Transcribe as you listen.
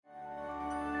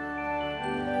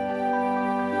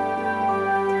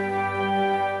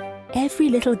Every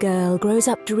little girl grows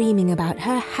up dreaming about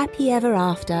her happy ever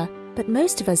after, but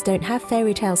most of us don't have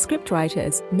fairy tale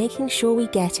scriptwriters making sure we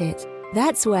get it.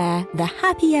 That's where the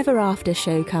Happy Ever After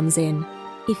show comes in.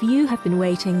 If you have been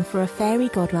waiting for a fairy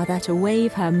godmother to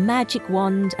wave her magic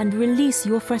wand and release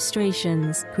your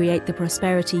frustrations, create the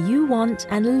prosperity you want,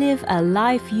 and live a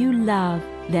life you love,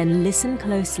 then listen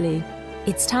closely.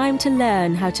 It's time to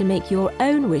learn how to make your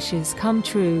own wishes come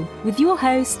true with your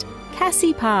host,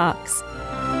 Cassie Parks.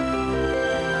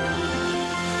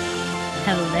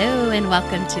 Hello and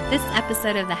welcome to this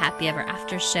episode of the Happy Ever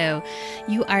After show.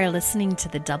 You are listening to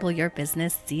the Double Your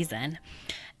Business season.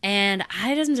 And I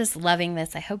am just loving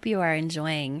this. I hope you are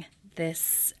enjoying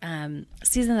this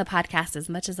season of the podcast as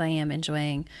much as I am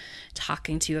enjoying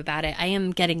talking to you about it. I am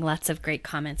getting lots of great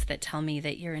comments that tell me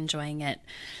that you're enjoying it.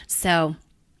 So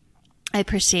I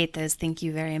appreciate those. Thank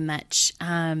you very much.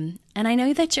 And I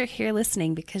know that you're here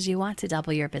listening because you want to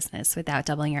double your business without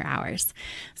doubling your hours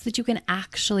so that you can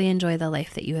actually enjoy the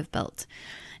life that you have built.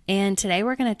 And today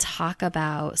we're going to talk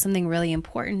about something really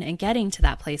important and getting to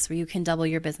that place where you can double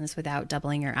your business without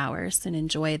doubling your hours and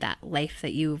enjoy that life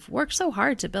that you've worked so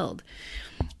hard to build.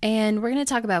 And we're going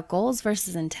to talk about goals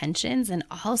versus intentions and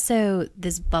also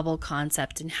this bubble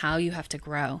concept and how you have to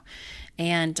grow.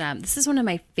 And this is one of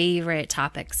my favorite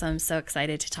topics, so I'm so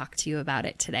excited to talk to you about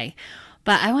it today.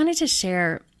 But I wanted to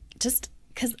share just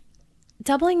because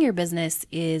doubling your business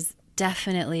is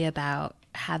definitely about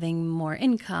having more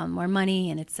income, more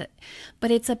money,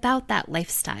 but it's about that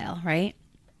lifestyle, right?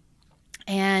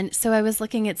 And so I was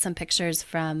looking at some pictures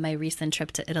from my recent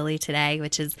trip to Italy today,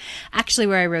 which is actually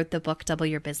where I wrote the book, Double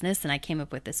Your Business, and I came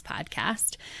up with this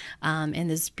podcast in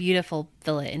this beautiful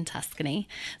villa in Tuscany.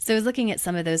 So I was looking at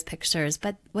some of those pictures,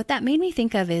 but what that made me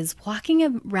think of is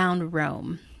walking around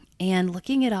Rome and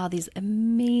looking at all these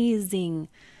amazing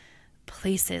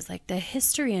places. Like the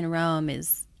history in Rome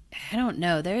is, I don't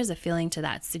know, there is a feeling to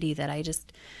that city that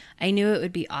I knew it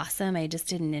would be awesome. I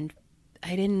didn't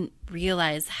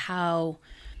realize how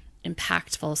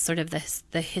impactful sort of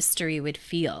the history would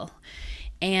feel.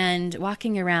 And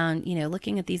walking around,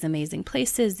 looking at these amazing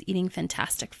places, eating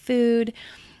fantastic food.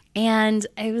 And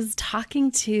I was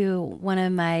talking to one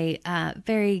of my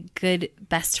very good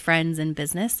best friends in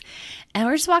business, and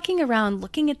we're just walking around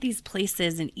looking at these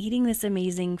places and eating this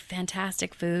amazing,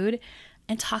 fantastic food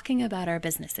and talking about our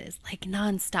businesses like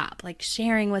nonstop, like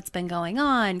sharing what's been going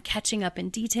on, catching up in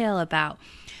detail about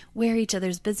where each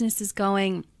other's business is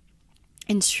going.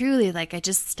 And truly, like, I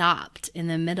just stopped in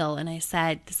the middle and I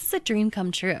said, this is a dream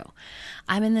come true.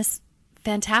 I'm in this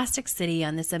fantastic city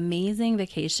on this amazing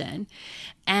vacation,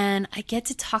 and I get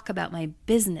to talk about my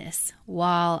business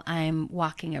while I'm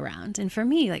walking around. And for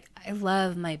me, like, I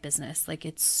love my business. Like,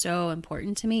 it's so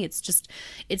important to me. It's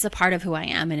a part of who I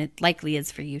am, and it likely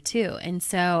is for you too. And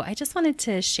so I just wanted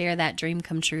to share that dream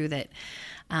come true that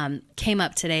came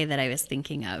up today that I was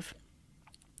thinking of.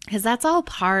 Because that's all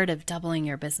part of doubling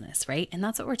your business, right? And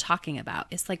that's what we're talking about.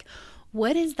 It's like,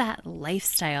 what is that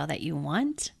lifestyle that you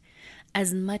want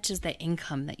as much as the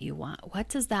income that you want? What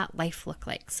does that life look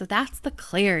like? So that's the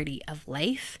clarity of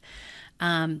life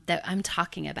that I'm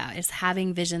talking about, is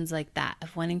having visions like that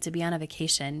of wanting to be on a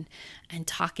vacation and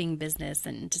talking business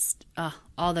and just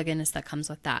all the goodness that comes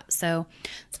with that. So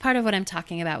it's part of what I'm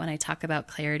talking about when I talk about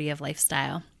clarity of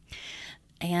lifestyle.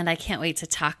 And I can't wait to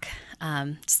talk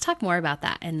more about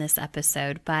that in this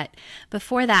episode. But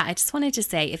before that, I just wanted to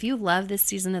say, if you love this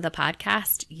season of the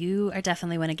podcast, you are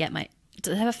definitely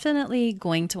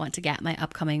going to want to get my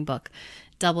upcoming book,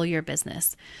 Double Your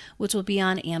Business, which will be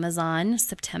on Amazon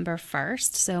September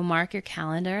 1st. So mark your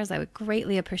calendars. I would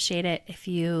greatly appreciate it if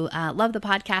you love the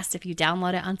podcast. If you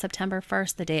download it on September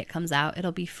 1st, the day it comes out,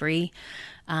 it'll be free.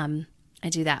 I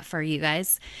do that for you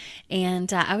guys.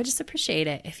 And I would just appreciate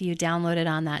it if you download it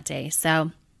on that day.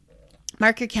 So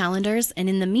mark your calendars. And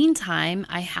in the meantime,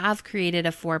 I have created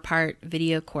a 4-part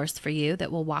video course for you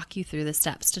that will walk you through the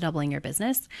steps to doubling your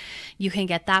business. You can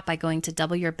get that by going to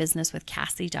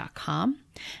doubleyourbusinesswithcassie.com.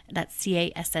 That's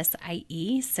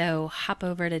CASSIE. So hop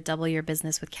over to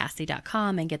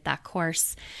doubleyourbusinesswithcassie.com and get that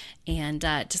course and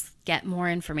just get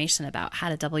more information about how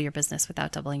to double your business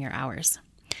without doubling your hours.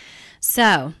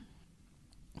 So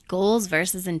goals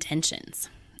versus intentions.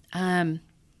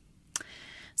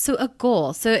 So a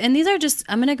goal. And these are just,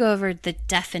 I'm going to go over the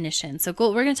definition. So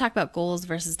we're going to talk about goals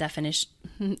versus definitions,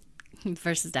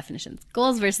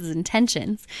 goals versus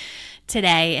intentions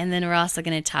today. And then we're also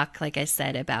going to talk, like I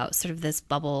said, about sort of this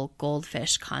bubble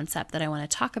goldfish concept that I want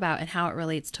to talk about and how it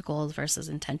relates to goals versus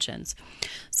intentions.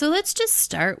 So let's just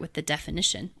start with the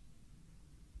definition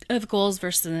of goals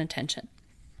versus intention.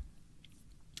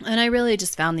 And I really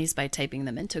just found these by typing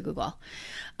them into Google,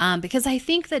 because I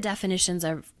think the definitions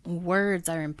of words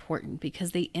are important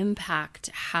because they impact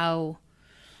how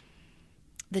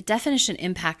the definition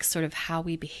impacts sort of how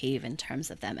we behave in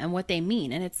terms of them and what they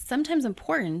mean. And it's sometimes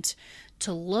important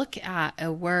to look at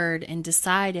a word and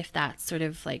decide if that's sort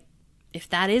of like, if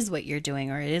that is what you're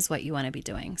doing or it is what you want to be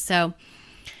doing. So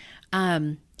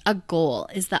a goal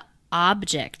is the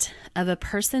object of a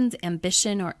person's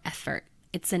ambition or effort.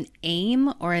 It's an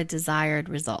aim or a desired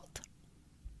result.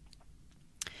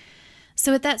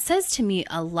 So what that says to me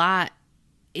a lot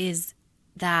is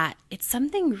that it's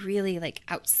something really like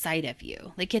outside of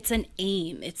you. Like it's an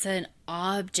aim, it's an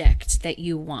object that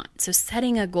you want. So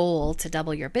setting a goal to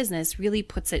double your business really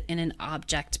puts it in an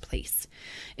object place.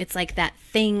 It's like that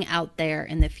thing out there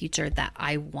in the future that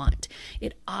I want.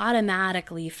 It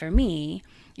automatically, for me,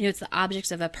 it's the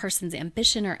object of a person's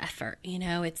ambition or effort.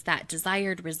 It's that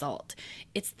desired result.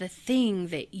 It's the thing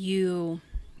that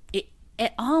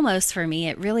it almost, for me,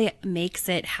 it really makes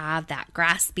it have that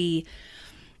graspy,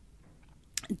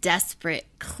 desperate,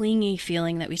 clingy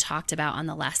feeling that we talked about on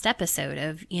the last episode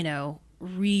of,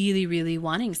 really, really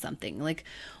wanting something. Like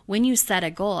when you set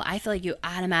a goal, I feel like you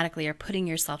automatically are putting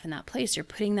yourself in that place. You're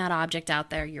putting that object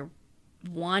out there. You're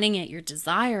wanting it. You're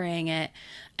desiring it.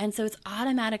 And so it's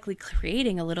automatically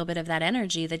creating a little bit of that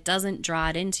energy that doesn't draw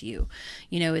it into you.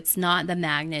 It's not the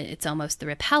magnet. It's almost the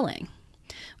repelling,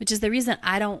 which is the reason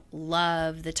I don't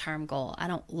love the term goal. I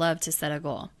don't love to set a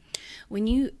goal.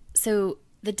 So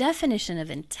the definition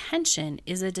of intention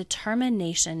is a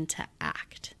determination to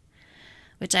act,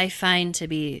 which I find to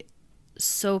be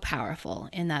so powerful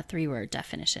in that 3-word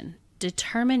definition.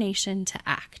 Determination to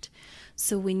act.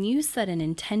 So when you set an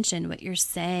intention, what you're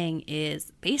saying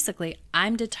is basically,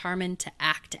 I'm determined to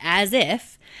act as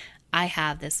if I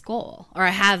have this goal or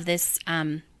I have this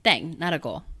thing, not a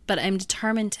goal, but I'm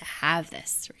determined to have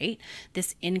this, right?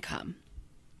 This income.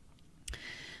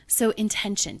 So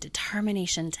intention,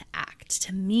 determination to act,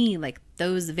 to me, like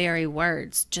those very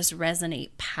words just resonate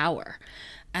power.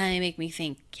 And they make me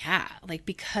think,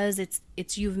 because it's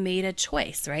you've made a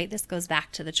choice, right? This goes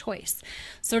back to the choice.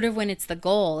 Sort of when it's the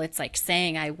goal, it's like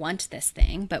saying, I want this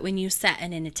thing. But when you set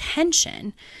an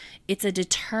intention, it's a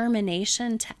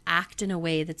determination to act in a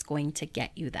way that's going to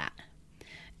get you that.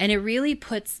 And it really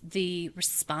puts the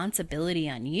responsibility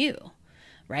on you.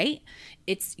 Right?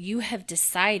 It's you have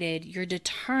decided, you're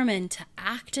determined to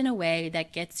act in a way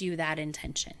that gets you that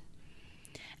intention.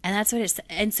 And that's what it's,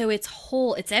 and so it's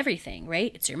everything,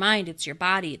 right? It's your mind, it's your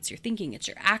body, it's your thinking, it's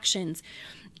your actions.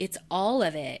 It's all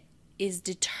of it is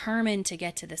determined to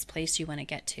get to this place you want to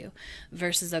get to,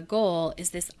 versus a goal is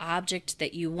this object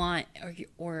that you want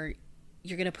or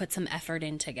you're going to put some effort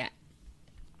in to get.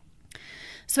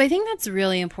 So I think that's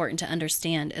really important to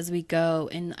understand as we go.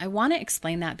 And I want to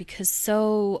explain that because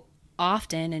so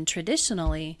often and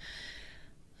traditionally,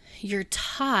 you're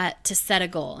taught to set a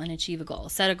goal and achieve a goal,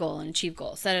 set a goal and achieve a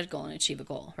goal, set a goal and achieve a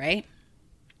goal, right?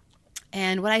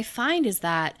 And what I find is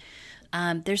that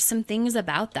there's some things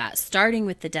about that, starting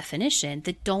with the definition,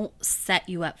 that don't set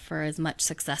you up for as much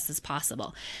success as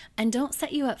possible and don't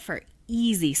set you up for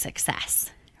easy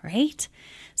success, right?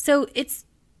 So it's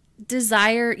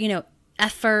desire,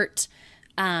 effort.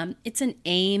 It's an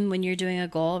aim when you're doing a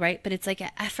goal, right? But it's like an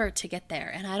effort to get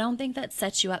there. And I don't think that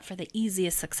sets you up for the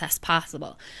easiest success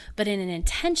possible. But in an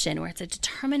intention where it's a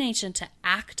determination to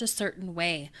act a certain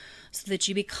way so that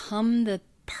you become the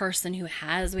person who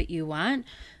has what you want,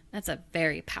 that's a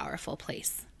very powerful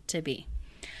place to be.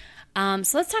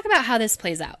 So let's talk about how this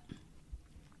plays out.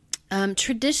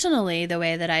 Traditionally, the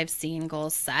way that I've seen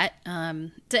goals set,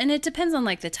 and it depends on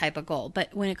like the type of goal,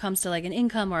 but when it comes to like an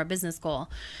income or a business goal,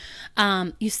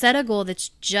 you set a goal that's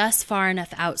just far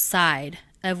enough outside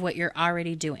of what you're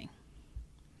already doing,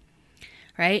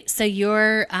 right? So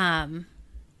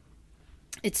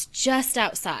it's just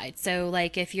outside. So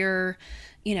like if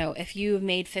if you've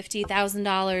made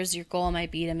 $50,000, your goal might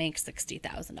be to make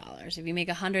 $60,000. If you make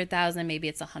 $100,000, maybe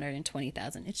it's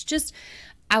 $120,000. It's just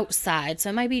outside. So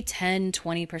it might be 10,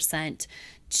 20%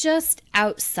 just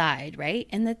outside, right?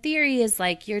 And the theory is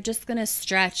like, you're just going to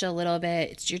stretch a little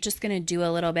bit. You're just going to do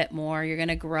a little bit more. You're going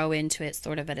to grow into it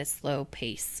sort of at a slow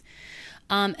pace.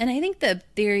 And I think the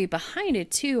theory behind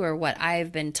it too, or what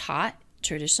I've been taught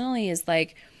traditionally is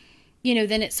like,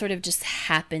 then it sort of just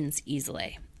happens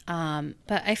easily.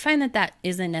 But I find that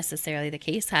isn't necessarily the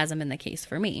case, hasn't been the case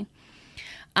for me.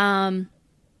 And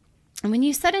when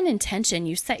you set an intention,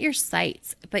 you set your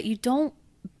sights, but you don't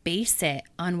base it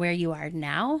on where you are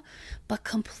now, but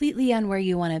completely on where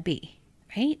you want to be,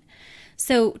 right?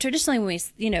 So traditionally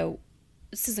when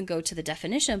this doesn't go to the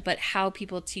definition, but how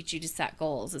people teach you to set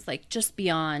goals is like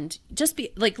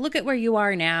look at where you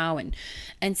are now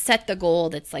and set the goal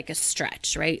that's like a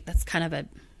stretch, right? That's kind of a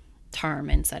term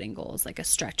in setting goals, like a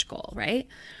stretch goal, right?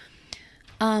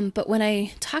 But when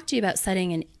I talk to you about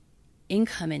setting an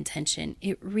income intention,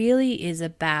 it really is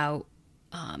about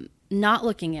not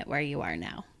looking at where you are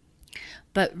now,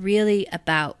 but really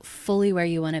about fully where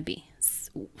you want to be.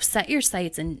 Set your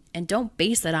sights and don't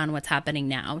base it on what's happening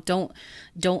now. Don't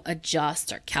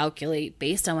adjust or calculate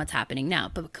based on what's happening now,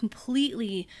 but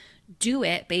completely do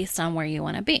it based on where you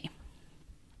want to be.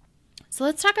 So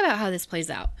let's talk about how this plays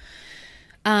out.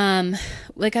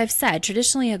 Like I've said,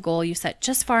 traditionally a goal you set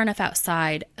just far enough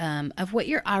outside of what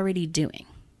you're already doing,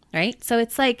 right? So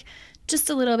it's like just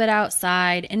a little bit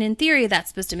outside, and in theory that's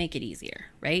supposed to make it easier,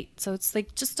 right? So it's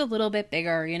like just a little bit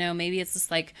bigger, maybe it's just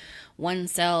like one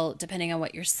sale depending on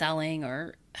what you're selling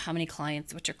or how many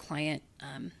clients, what your client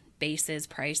base is,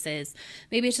 price is.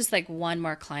 Maybe it's just like one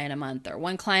more client a month or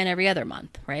one client every other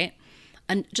month, right?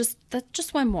 And just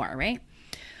one more, right?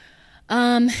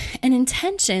 And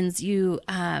intentions, you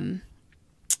again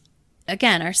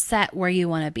are set where you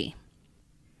want to be.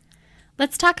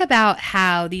 Let's talk about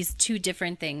how these two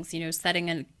different things,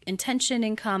 setting an intention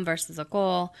income versus a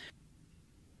goal.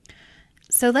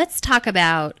 So let's talk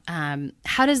about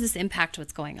how does this impact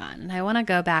what's going on? And I want to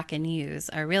go back and use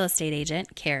our real estate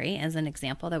agent, Carrie, as an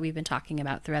example that we've been talking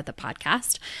about throughout the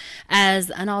podcast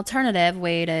as an alternative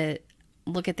way to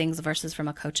look at things versus from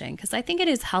a coaching. Because I think it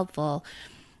is helpful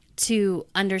to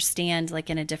understand like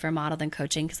in a different model than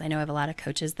coaching, because I know I have a lot of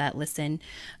coaches that listen,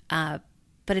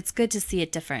 but it's good to see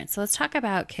it different. So let's talk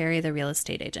about Carrie, the real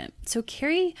estate agent. So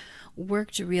Carrie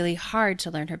worked really hard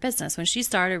to learn her business. When she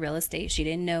started real estate, she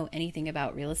didn't know anything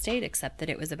about real estate except that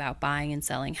it was about buying and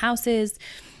selling houses.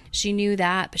 She knew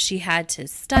that, but she had to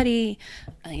study.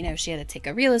 She had to take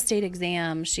a real estate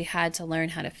exam. She had to learn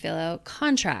how to fill out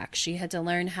contracts. She had to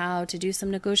learn how to do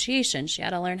some negotiation. She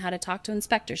had to learn how to talk to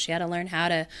inspectors. She had to learn how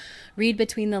to read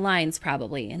between the lines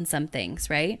probably in some things,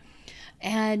 right?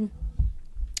 And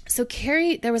so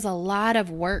Carrie, there was a lot of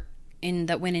work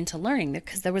that went into learning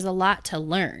because there was a lot to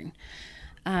learn.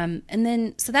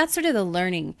 So that's sort of the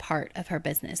learning part of her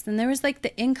business. Then there was like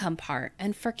the income part.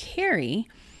 And for Carrie,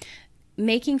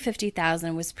 making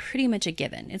 $50,000 was pretty much a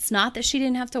given. It's not that she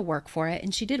didn't have to work for it,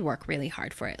 and she did work really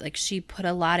hard for it. Like she put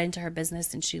a lot into her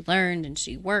business and she learned and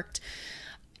she worked.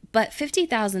 But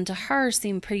 $50,000 to her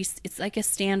seemed it's like a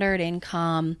standard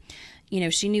income.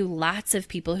 She knew lots of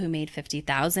people who made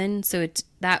 $50,000, so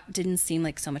that didn't seem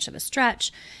like so much of a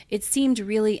stretch. It seemed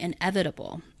really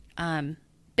inevitable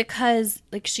because,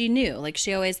 like, she knew, like,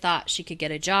 she always thought she could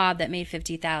get a job that made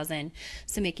 $50,000.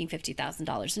 So making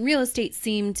 $50,000 in real estate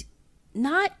seemed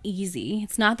not easy.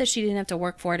 It's not that she didn't have to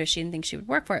work for it or she didn't think she would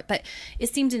work for it, but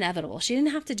it seemed inevitable. She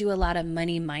didn't have to do a lot of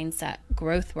money mindset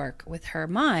growth work with her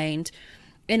mind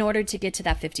in order to get to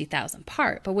that $50,000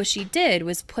 part. But what she did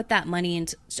was put that money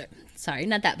into,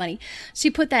 not that money. She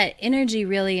put that energy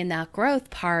really in that growth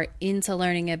part into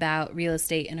learning about real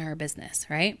estate in her business,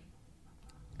 right?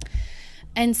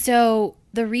 And so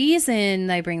the reason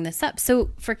I bring this up,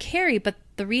 so for Carrie, but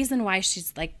the reason why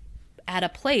she's like at a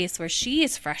place where she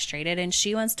is frustrated and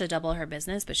she wants to double her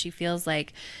business, but she feels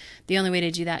like the only way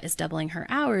to do that is doubling her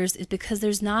hours, is because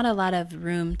there's not a lot of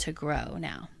room to grow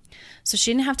now. So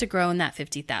she didn't have to grow in that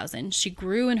 $50,000. She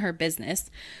grew in her business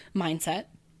mindset.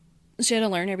 She had to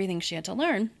learn everything she had to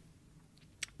learn,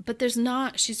 but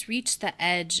she's reached the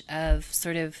edge of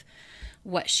sort of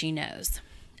what she knows.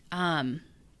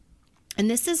 And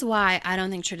this is why I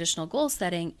don't think traditional goal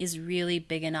setting is really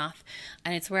big enough.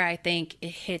 And it's where I think it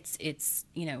hits its,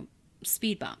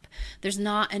 speed bump. There's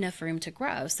not enough room to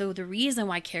grow. So the reason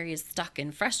why Carrie is stuck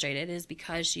and frustrated is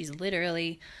because she's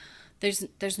literally,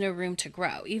 there's no room to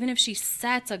grow. Even if she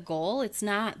sets a goal, it's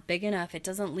not big enough. It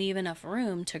doesn't leave enough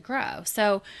room to grow.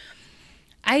 So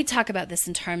I talk about this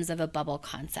in terms of a bubble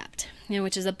concept,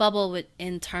 which is a bubble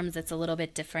in terms that's a little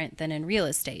bit different than in real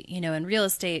estate. In real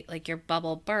estate, like your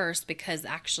bubble bursts because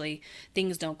actually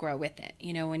things don't grow with it.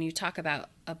 When you talk about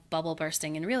a bubble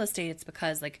bursting in real estate, it's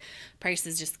because like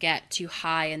prices just get too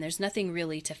high and there's nothing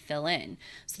really to fill in.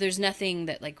 So there's nothing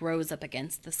that like grows up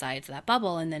against the sides of that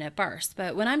bubble and then it bursts.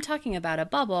 But when I'm talking about a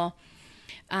bubble,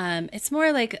 it's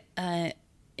more like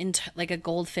like a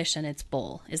goldfish in its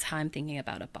bowl is how I'm thinking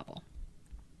about a bubble.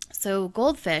 So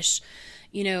goldfish,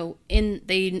 they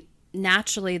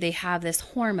have this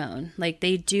hormone, like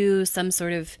they do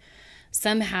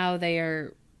somehow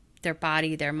their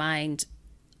body, their mind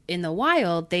in the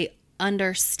wild, they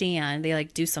understand, they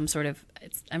like do some sort of,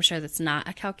 I'm sure that's not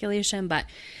a calculation, but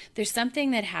there's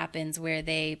something that happens where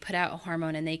they put out a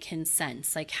hormone and they can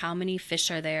sense like how many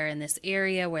fish are there in this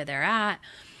area where they're at.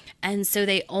 And so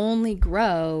they only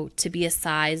grow to be a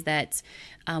size that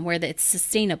where it's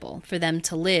sustainable for them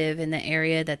to live in the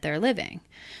area that they're living.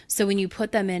 So when you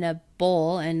put them in a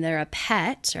bowl and they're a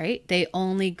pet, right, they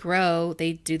only grow,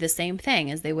 they do the same thing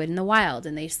as they would in the wild.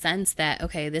 And they sense that,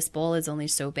 okay, this bowl is only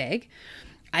so big.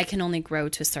 I can only grow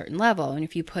to a certain level. And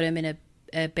if you put them in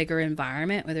a bigger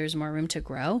environment where there's more room to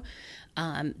grow,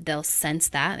 they'll sense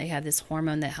that. They have this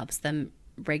hormone that helps them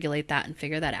regulate that and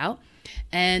figure that out.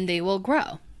 And they will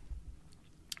grow.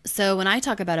 So when I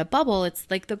talk about a bubble, it's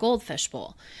like the goldfish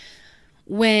bowl.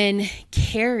 When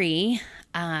Carrie,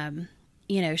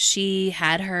 she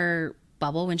had her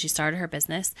bubble when she started her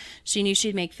business, she knew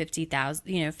she'd make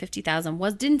 50,000,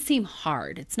 50,000 didn't seem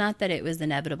hard. It's not that it was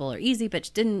inevitable or easy, but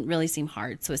it didn't really seem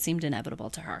hard. So it seemed inevitable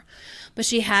to her, but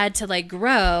she had to like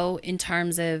grow in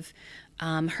terms of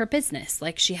her business.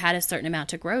 Like she had a certain amount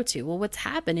to grow to. Well, what's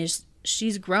happened is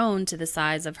she's grown to the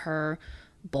size of her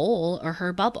bowl or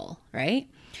her bubble, right?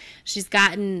 She's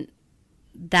gotten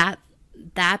that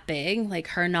big, like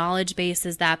her knowledge base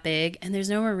is that big, and there's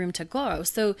no more room to grow.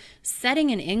 So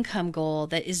setting an income goal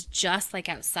that is just like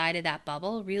outside of that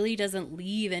bubble really doesn't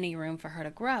leave any room for her to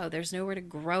grow. There's nowhere to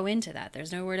grow into that.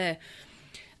 There's nowhere to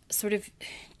sort of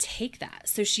take that.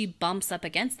 So she bumps up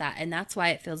against that, and that's why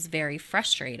it feels very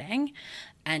frustrating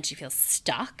and she feels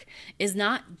stuck, is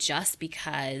not just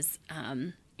because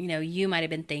you might have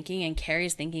been thinking, and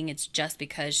Carrie's thinking, it's just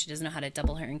because she doesn't know how to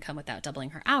double her income without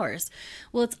doubling her hours.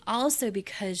 Well, it's also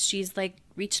because she's like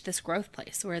reached this growth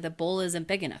place where the bowl isn't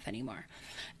big enough anymore.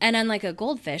 And unlike a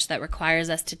goldfish that requires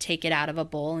us to take it out of a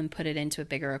bowl and put it into a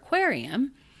bigger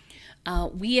aquarium,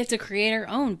 we have to create our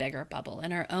own bigger bubble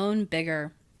and our own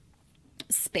bigger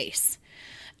space.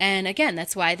 And again,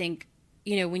 that's why I think,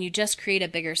 when you just create a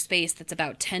bigger space that's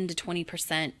about 10 to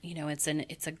 20%,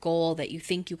 it's a goal that you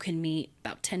think you can meet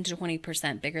about 10 to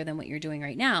 20% bigger than what you're doing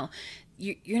right now.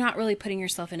 You're not really putting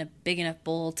yourself in a big enough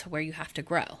bowl to where you have to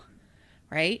grow,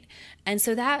 right? And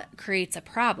so that creates a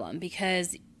problem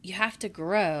because you have to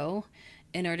grow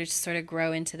in order to sort of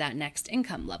grow into that next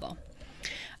income level.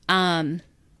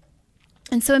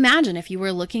 And so imagine if you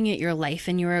were looking at your life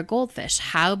and you were a goldfish,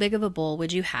 how big of a bowl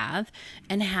would you have?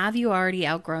 And have you already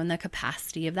outgrown the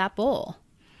capacity of that bowl?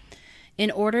 In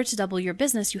order to double your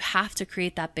business, you have to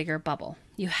create that bigger bubble.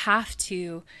 You have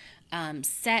to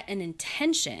set an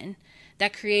intention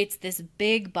that creates this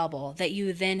big bubble that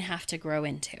you then have to grow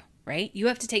into, right? You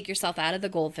have to take yourself out of the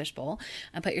goldfish bowl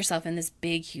and put yourself in this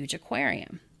big, huge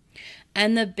aquarium.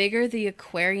 And the bigger the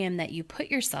aquarium that you put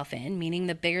yourself in, meaning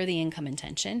the bigger the income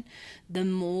intention, the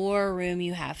more room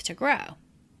you have to grow,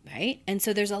 right? And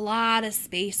so there's a lot of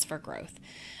space for growth,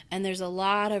 and there's a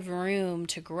lot of room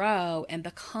to grow and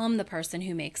become the person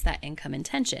who makes that income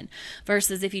intention,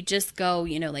 versus if you just go,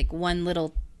 like one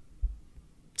little,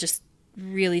 just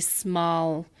really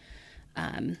small,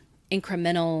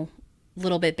 incremental,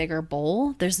 little bit bigger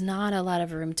bowl, there's not a lot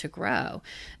of room to grow.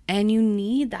 And you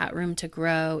need that room to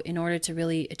grow in order to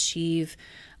really achieve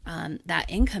that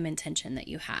income intention that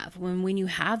you have. When you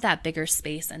have that bigger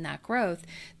space and that growth,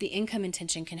 the income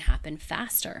intention can happen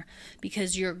faster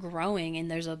because you're growing and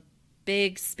there's a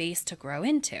big space to grow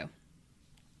into.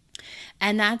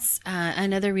 And that's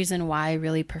another reason why I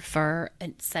really prefer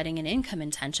setting an income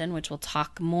intention, which we'll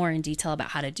talk more in detail about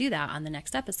how to do that on the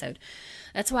next episode.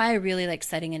 That's why I really like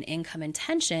setting an income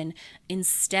intention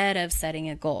instead of setting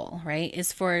a goal, right?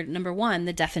 Is for number one,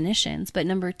 the definitions, but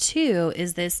number two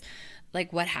is this,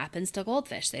 like what happens to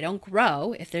goldfish. They don't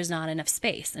grow if there's not enough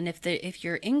space. And if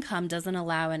your income doesn't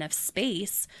allow enough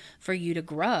space for you to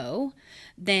grow,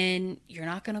 then you're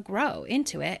not going to grow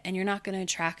into it and you're not going to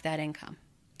attract that income.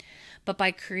 But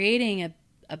by creating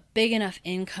a big enough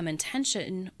income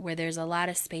intention where there's a lot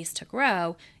of space to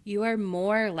grow, you are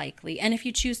more likely, and if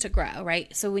you choose to grow,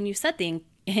 right? So when you set the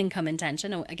income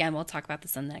intention, and again, we'll talk about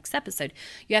this in the next episode,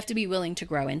 you have to be willing to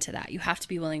grow into that. You have to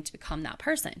be willing to become that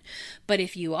person. But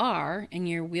if you are, and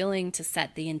you're willing to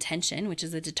set the intention, which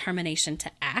is a determination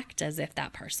to act as if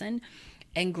that person,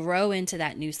 and grow into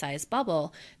that new size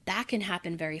bubble, that can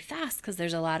happen very fast because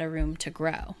there's a lot of room to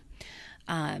grow.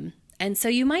 And so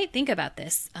you might think about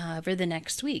this over the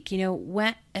next week.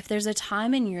 If there's a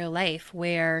time in your life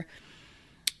where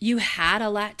you had a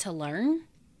lot to learn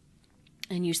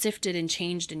and you sifted and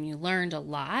changed and you learned a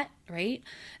lot, right?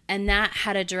 And that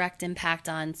had a direct impact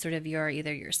on sort of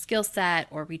either your skill set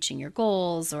or reaching your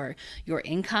goals or your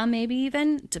income, maybe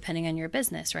even, depending on your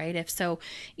business, right?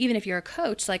 Even if you're a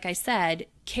coach, like I said,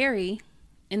 Carrie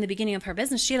in the beginning of her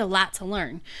business, she had a lot to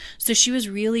learn. So she was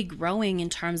really growing in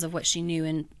terms of what she knew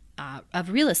in of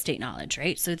real estate knowledge,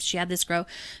 right? So she had this grow.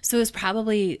 So it was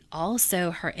probably also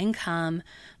her income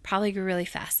probably grew really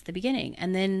fast at the beginning.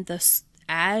 And then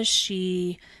as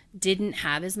she didn't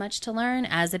have as much to learn,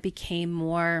 as it became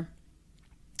more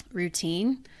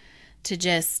routine to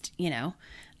just,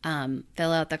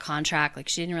 fill out the contract. Like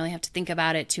she didn't really have to think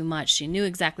about it too much. She knew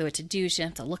exactly what to do. She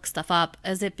didn't have to look stuff up.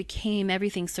 As it became,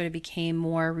 everything sort of became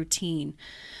more routine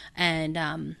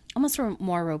and almost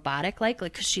more robotic-like,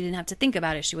 because she didn't have to think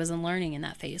about it. She wasn't learning in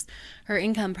that phase. Her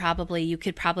income probably, you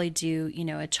could probably do,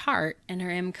 a chart, and her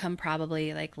income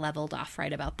probably like leveled off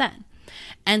right about then.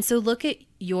 And so look at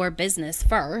your business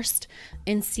first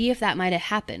and see if that might have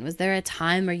happened. Was there a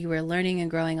time where you were learning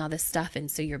and growing all this stuff and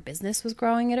so your business was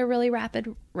growing at a really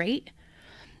rapid rate?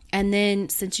 And then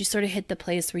since you sort of hit the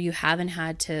place where you haven't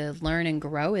had to learn and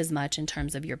grow as much in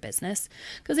terms of your business,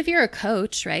 because if you're a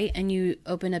coach, right, and you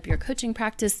open up your coaching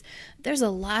practice, there's a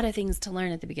lot of things to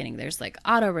learn at the beginning. There's like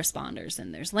autoresponders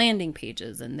and there's landing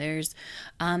pages and there's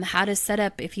how to set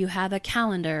up if you have a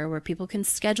calendar where people can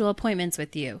schedule appointments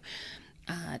with you.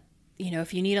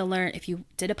 If you need to learn, if you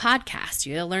did a podcast,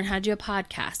 you had to learn how to do a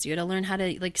podcast. You had to learn how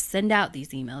to send out these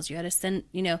emails. You had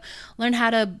to learn how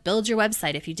to build your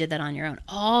website if you did that on your own.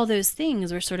 All those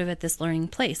things were sort of at this learning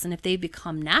place. And if they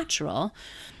become natural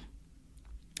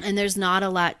and there's not a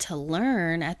lot to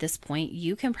learn at this point,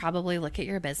 you can probably look at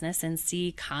your business and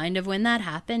see kind of when that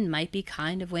happened. Might be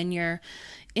kind of when your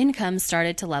income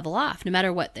started to level off, no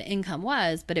matter what the income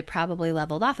was, but it probably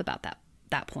leveled off about that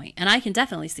point. And I can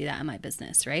definitely see that in my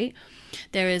business, right?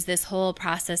 There is this whole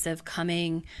process of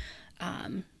coming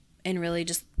and really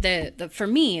just for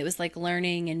me, it was like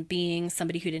learning and being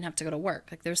somebody who didn't have to go to work.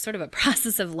 Like there was sort of a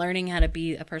process of learning how to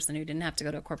be a person who didn't have to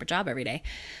go to a corporate job every day.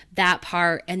 That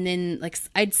part. And then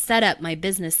I'd set up my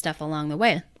business stuff along the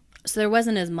way. So there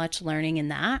wasn't as much learning in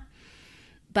that.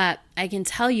 But I can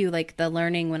tell you the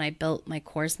learning when I built my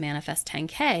course Manifest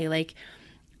 10K,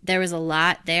 there was a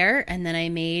lot there, and then I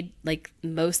made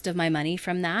most of my money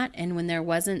from that. And when there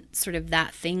wasn't sort of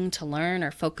that thing to learn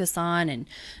or focus on and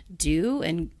do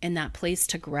and that place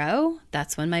to grow,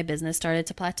 that's when my business started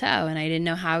to plateau, and I didn't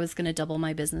know how I was going to double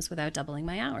my business without doubling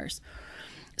my hours.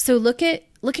 So look at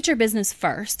your business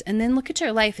first, and then look at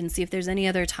your life and see if there's any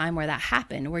other time where that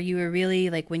happened, where you were really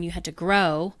when you had to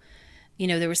grow,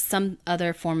 there was some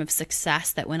other form of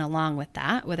success that went along with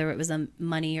that, whether it was a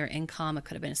money or income, it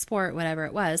could have been a sport, whatever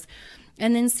it was,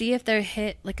 and then see if they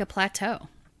hit a plateau,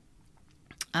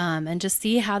 and just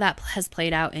see how that has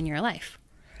played out in your life.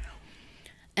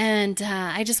 And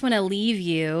I just want to leave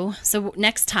you. So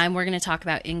next time we're going to talk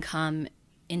about income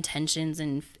intentions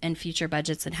and future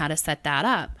budgets and how to set that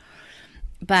up.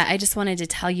 But I just wanted to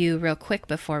tell you real quick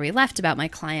before we left about my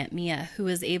client, Mia, who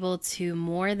was able to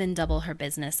more than double her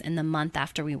business in the month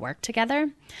after we worked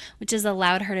together, which has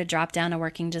allowed her to drop down to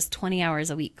working just 20 hours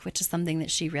a week, which is something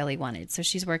that she really wanted. So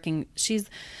she's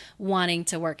wanting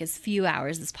to work as few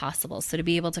hours as possible. So to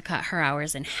be able to cut her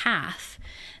hours in half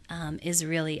is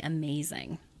really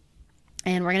amazing.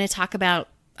 And we're going to talk about,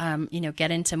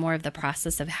 get into more of the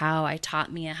process of how I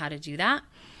taught Mia how to do that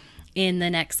in the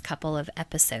next couple of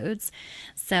episodes.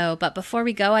 But before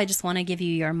we go, I just want to give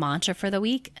you your mantra for the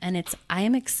week, and it's, I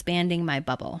am expanding my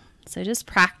bubble. So just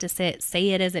practice it,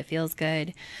 say it as it feels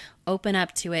good, open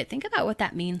up to it, think about what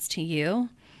that means to you.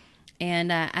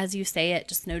 And as you say it,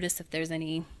 just notice if there's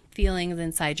any feelings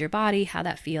inside your body, how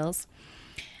that feels.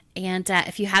 And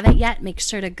if you haven't yet, make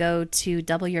sure to go to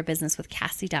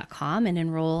doubleyourbusinesswithcassie.com and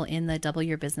enroll in the Double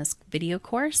Your Business video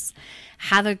course.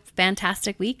 Have a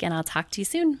fantastic week, and I'll talk to you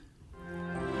soon.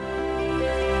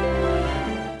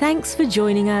 Thanks for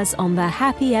joining us on the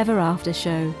Happy Ever After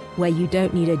show, where you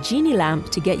don't need a genie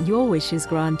lamp to get your wishes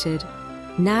granted.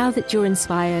 Now that you're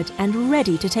inspired and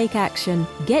ready to take action,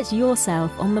 get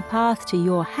yourself on the path to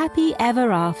your happy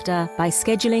ever after by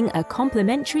scheduling a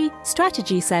complimentary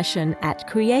strategy session at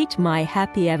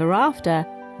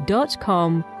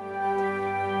createmyhappyeverafter.com.